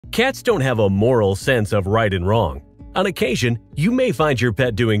Cats don't have a moral sense of right and wrong. On occasion, you may find your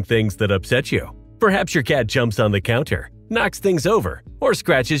pet doing things that upset you. Perhaps your cat jumps on the counter, knocks things over, or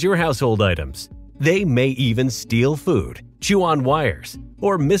scratches your household items. They may even steal food, chew on wires,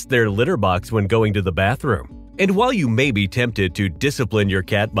 or miss their litter box when going to the bathroom. And while you may be tempted to discipline your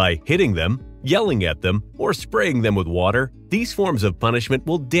cat by hitting them, yelling at them, or spraying them with water, these forms of punishment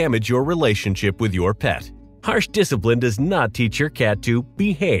will damage your relationship with your pet. Harsh discipline does not teach your cat to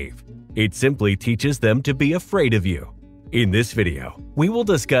behave. It simply teaches them to be afraid of you. In this video, we will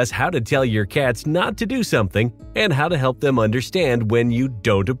discuss how to tell your cats not to do something and how to help them understand when you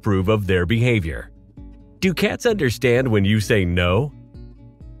don't approve of their behavior. Do cats understand when you say no?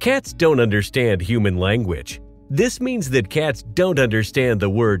 Cats don't understand human language. This means that cats don't understand the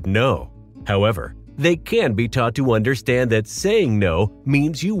word no. However, they can be taught to understand that saying no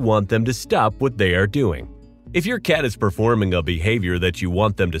means you want them to stop what they are doing. If your cat is performing a behavior that you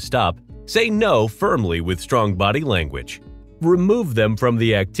want them to stop, say no firmly with strong body language. Remove them from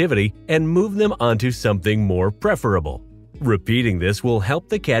the activity and move them onto something more preferable. Repeating this will help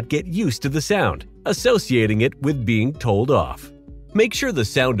the cat get used to the sound, associating it with being told off. Make sure the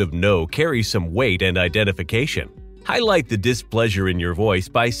sound of no carries some weight and identification. Highlight the displeasure in your voice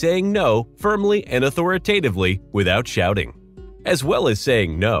by saying no firmly and authoritatively without shouting. As well as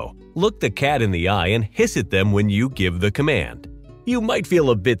saying no, look the cat in the eye and hiss at them when you give the command. You might feel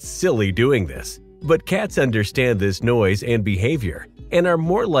a bit silly doing this, but cats understand this noise and behavior and are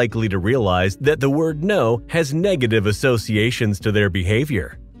more likely to realize that the word no has negative associations to their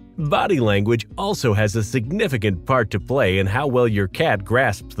behavior. Body language also has a significant part to play in how well your cat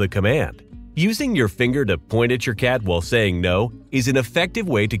grasps the command. Using your finger to point at your cat while saying no is an effective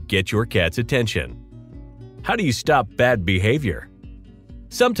way to get your cat's attention. How do you stop bad behavior?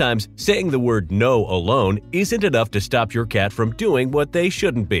 Sometimes saying the word no alone isn't enough to stop your cat from doing what they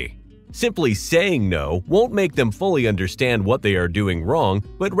shouldn't be. Simply saying no won't make them fully understand what they are doing wrong,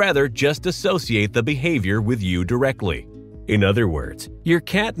 but rather just associate the behavior with you directly. In other words, your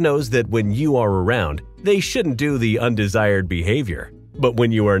cat knows that when you are around, they shouldn't do the undesired behavior, but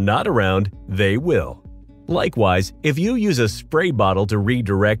when you are not around, they will. Likewise, if you use a spray bottle to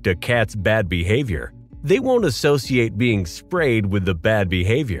redirect a cat's bad behavior, they won't associate being sprayed with the bad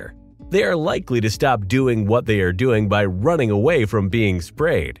behavior. They are likely to stop doing what they are doing by running away from being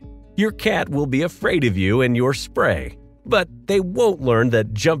sprayed. Your cat will be afraid of you and your spray, but they won't learn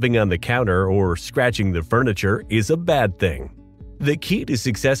that jumping on the counter or scratching the furniture is a bad thing. The key to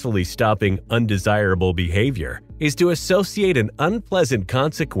successfully stopping undesirable behavior is to associate an unpleasant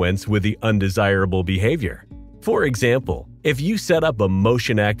consequence with the undesirable behavior. For example, if you set up a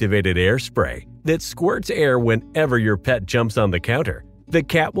motion-activated air spray that squirts air whenever your pet jumps on the counter, the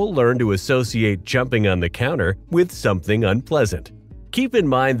cat will learn to associate jumping on the counter with something unpleasant. Keep in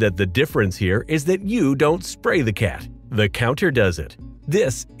mind that the difference here is that you don't spray the cat, the counter does it.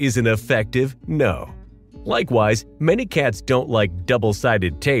 This is an effective no. Likewise, many cats don't like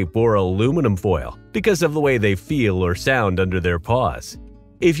double-sided tape or aluminum foil because of the way they feel or sound under their paws.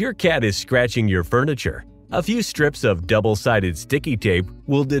 If your cat is scratching your furniture, a few strips of double-sided sticky tape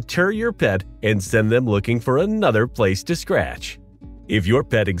will deter your pet and send them looking for another place to scratch. If your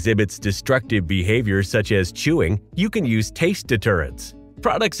pet exhibits destructive behavior such as chewing, you can use taste deterrents.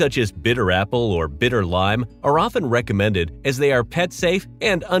 Products such as bitter apple or bitter lime are often recommended as they are pet-safe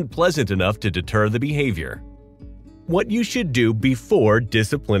and unpleasant enough to deter the behavior. What you should do before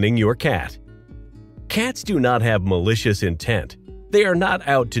disciplining your cat. Cats do not have malicious intent. They are not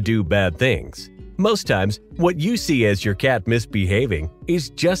out to do bad things. Most times, what you see as your cat misbehaving is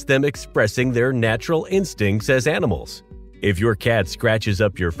just them expressing their natural instincts as animals. If your cat scratches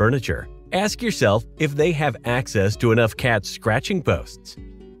up your furniture, ask yourself if they have access to enough cat scratching posts.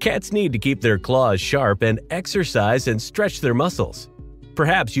 Cats need to keep their claws sharp and exercise and stretch their muscles.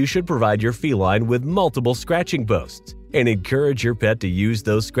 Perhaps you should provide your feline with multiple scratching posts and encourage your pet to use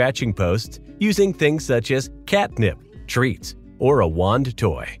those scratching posts using things such as catnip, treats, or a wand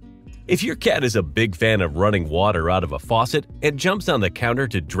toy. If your cat is a big fan of running water out of a faucet and jumps on the counter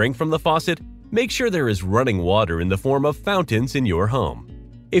to drink from the faucet, make sure there is running water in the form of fountains in your home.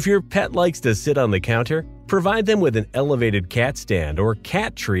 If your pet likes to sit on the counter, provide them with an elevated cat stand or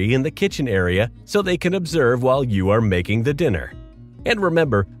cat tree in the kitchen area so they can observe while you are making the dinner. And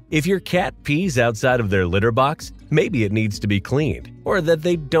remember, if your cat pees outside of their litter box, maybe it needs to be cleaned, or that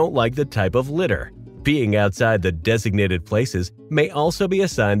they don't like the type of litter. Peeing outside the designated places may also be a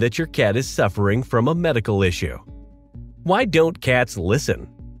sign that your cat is suffering from a medical issue. Why don't cats listen?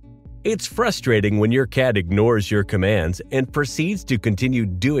 It's frustrating when your cat ignores your commands and proceeds to continue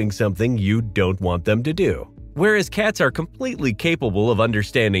doing something you don't want them to do. Whereas cats are completely capable of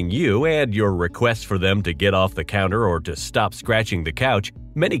understanding you and your requests for them to get off the counter or to stop scratching the couch,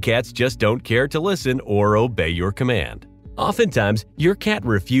 many cats just don't care to listen or obey your command. Oftentimes, your cat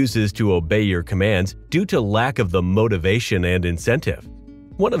refuses to obey your commands due to lack of the motivation and incentive.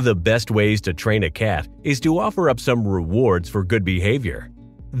 One of the best ways to train a cat is to offer up some rewards for good behavior.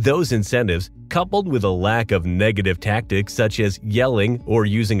 Those incentives, coupled with a lack of negative tactics such as yelling or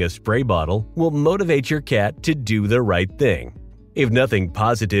using a spray bottle, will motivate your cat to do the right thing. If nothing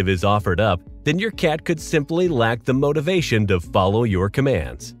positive is offered up, then your cat could simply lack the motivation to follow your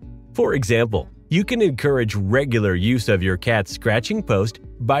commands. For example, you can encourage regular use of your cat's scratching post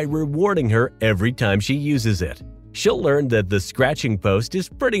by rewarding her every time she uses it. She'll learn that the scratching post is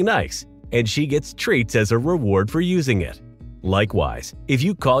pretty nice, and she gets treats as a reward for using it. Likewise, if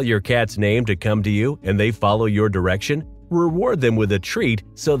you call your cat's name to come to you and they follow your direction, reward them with a treat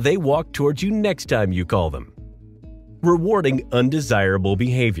so they walk towards you next time you call them. Rewarding undesirable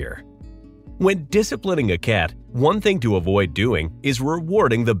behavior. When disciplining a cat, one thing to avoid doing is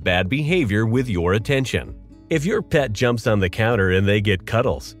rewarding the bad behavior with your attention. If your pet jumps on the counter and they get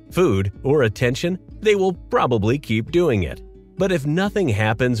cuddles, food, or attention, they will probably keep doing it. But if nothing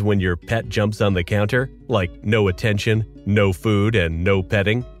happens when your pet jumps on the counter, like no attention, no food, and no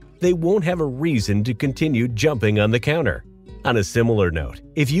petting, they won't have a reason to continue jumping on the counter. On a similar note,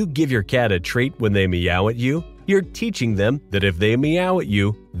 if you give your cat a treat when they meow at you, you're teaching them that if they meow at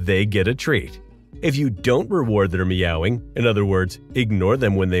you, they get a treat. If you don't reward their meowing, in other words, ignore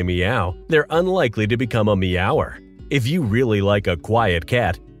them when they meow, they're unlikely to become a meower. If you really like a quiet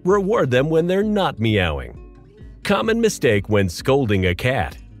cat, reward them when they're not meowing. Common mistake when scolding a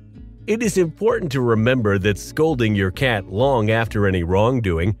cat. It is important to remember that scolding your cat long after any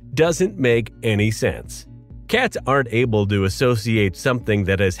wrongdoing doesn't make any sense. Cats aren't able to associate something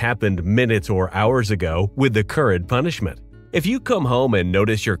that has happened minutes or hours ago with the current punishment. If you come home and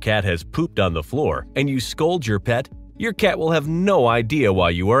notice your cat has pooped on the floor and you scold your cat will have no idea why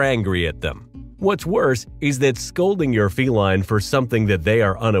you are angry at them. What's worse is that scolding your feline for something that they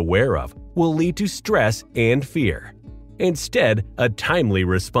are unaware of will lead to stress and fear. Instead, a timely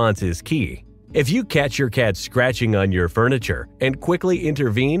response is key. If you catch your cat scratching on your furniture and quickly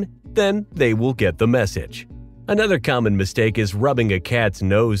intervene, then they will get the message. Another common mistake is rubbing a cat's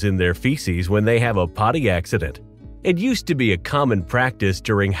nose in their feces when they have a potty accident. It used to be a common practice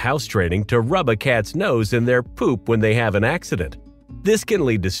during house training to rub a cat's nose in their poop when they have an accident. This can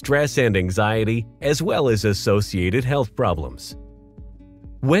lead to stress and anxiety as well as associated health problems.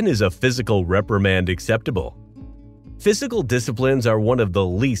 When is a physical reprimand acceptable? Physical disciplines are one of the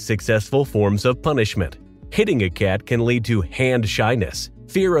least successful forms of punishment. Hitting a cat can lead to hand shyness,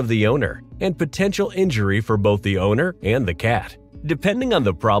 fear of the owner, and potential injury for both the owner and the cat. Depending on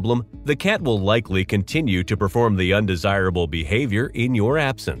the problem, the cat will likely continue to perform the undesirable behavior in your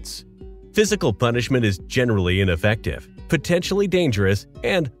absence. Physical punishment is generally ineffective, potentially dangerous,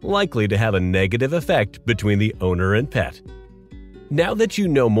 and likely to have a negative effect between the owner and pet. Now that you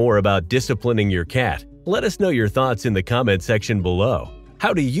know more about disciplining your cat, let us know your thoughts in the comment section below.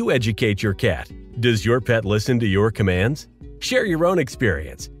 How do you educate your cat? Does your pet listen to your commands? Share your own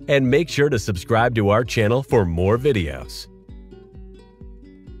experience and make sure to subscribe to our channel for more videos.